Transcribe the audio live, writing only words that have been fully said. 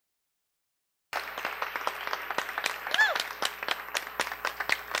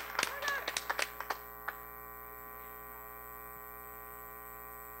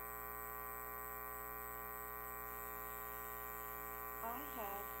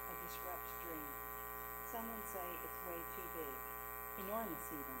some would say it's way too big, enormous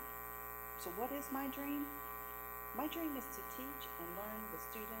even. So what is my dream? My dream is to teach and learn the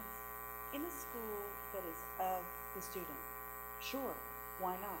students in a school that is of the student. Sure,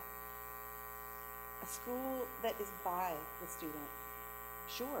 why not? A school that is by the student.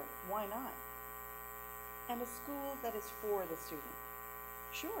 Sure, why not? And a school that is for the student.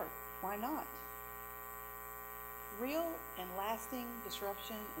 Sure, why not? Real and lasting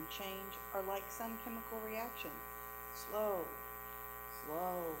disruption and change are like some chemical reaction. Slow,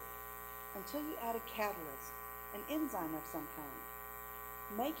 until you add a catalyst, an enzyme of some kind.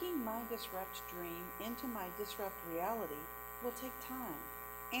 Making my disrupt dream into my disrupt reality will take time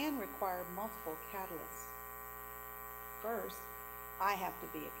and require multiple catalysts. First, I have to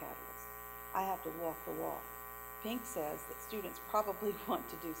be a catalyst. I have to walk the walk. Pink says that students probably want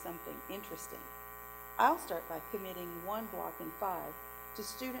to do something interesting. I'll start by committing 1 block in 5 to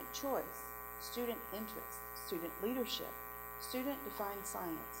student choice, student interest, student leadership, student-defined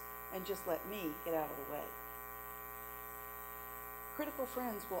science, and just let me get out of the way. Critical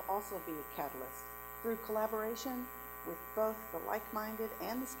friends will also be a catalyst. Through collaboration with both the like-minded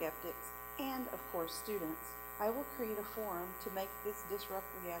and the skeptics, and of course students, I will create a forum to make this disrupt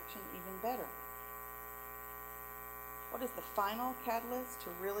reaction even better. What is the final catalyst to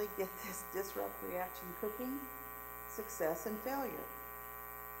really get this disrupt reaction cooking? Success and failure.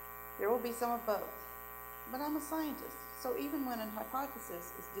 There will be some of both. But I'm a scientist, so even when a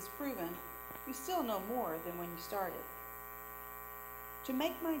hypothesis is disproven, you still know more than when you started. To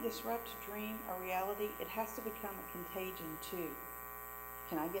make my disrupt dream a reality, it has to become a contagion too.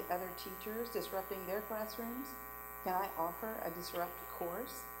 Can I get other teachers disrupting their classrooms? Can I offer a disrupt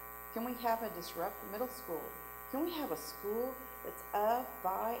course? Can we have a disrupt middle school? Can we have a school that's of,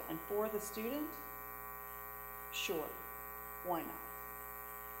 by, and for the student? Sure, why not?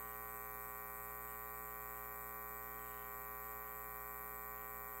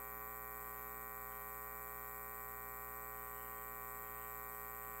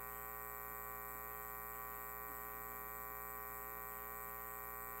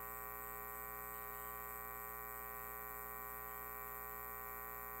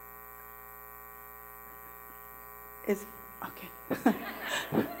 Is okay.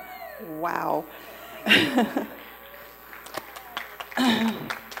 Wow.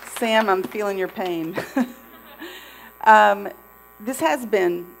 Sam, I'm feeling your pain. This has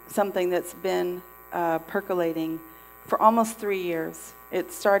been something that's been percolating for almost 3 years.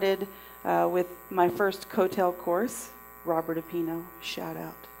 It started with my first Cotel course, Robert Apino, shout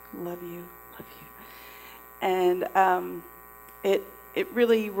out, love you. And it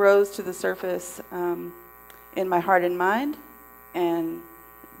really rose to the surface in my heart and mind and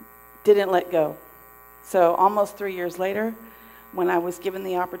didn't let go. So almost 3 years later, when I was given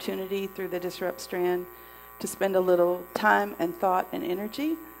the opportunity through the Disrupt Strand to spend a little time and thought and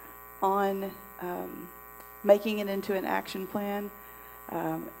energy on making it into an action plan,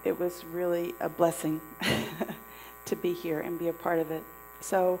 it was really a blessing to be here and be a part of it.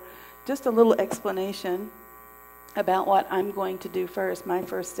 So just a little explanation about what I'm going to do first, my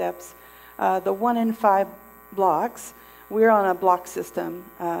first steps. The 1 in 5 blocks, we're on a block system,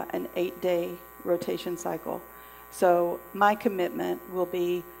 an 8-day rotation cycle. So my commitment will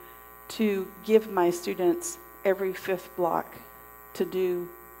be to give my students every 5th block to do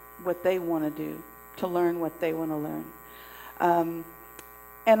what they want to do, to learn what they want to learn.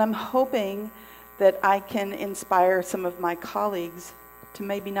 And I'm hoping that I can inspire some of my colleagues to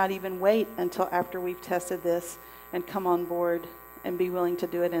maybe not even wait until after we've tested this and come on board and be willing to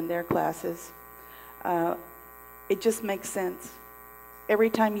do it in their classes. It just makes sense. Every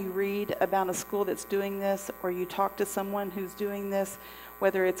time you read about a school that's doing this, or you talk to someone who's doing this,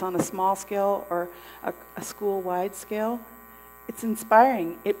 whether it's on a small scale or a school-wide scale, it's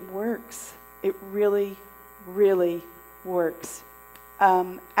inspiring. It works. It really, really works.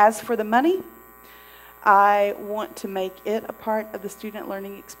 As for the money, I want to make it a part of the student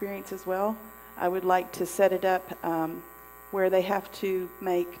learning experience as well. I would like to set it up where they have to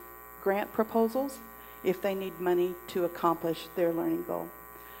make grant proposals if they need money to accomplish their learning goal.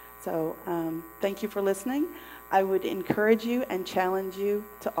 So thank you for listening. I would encourage you and challenge you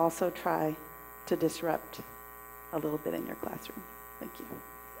to also try to disrupt a little bit in your classroom. Thank you.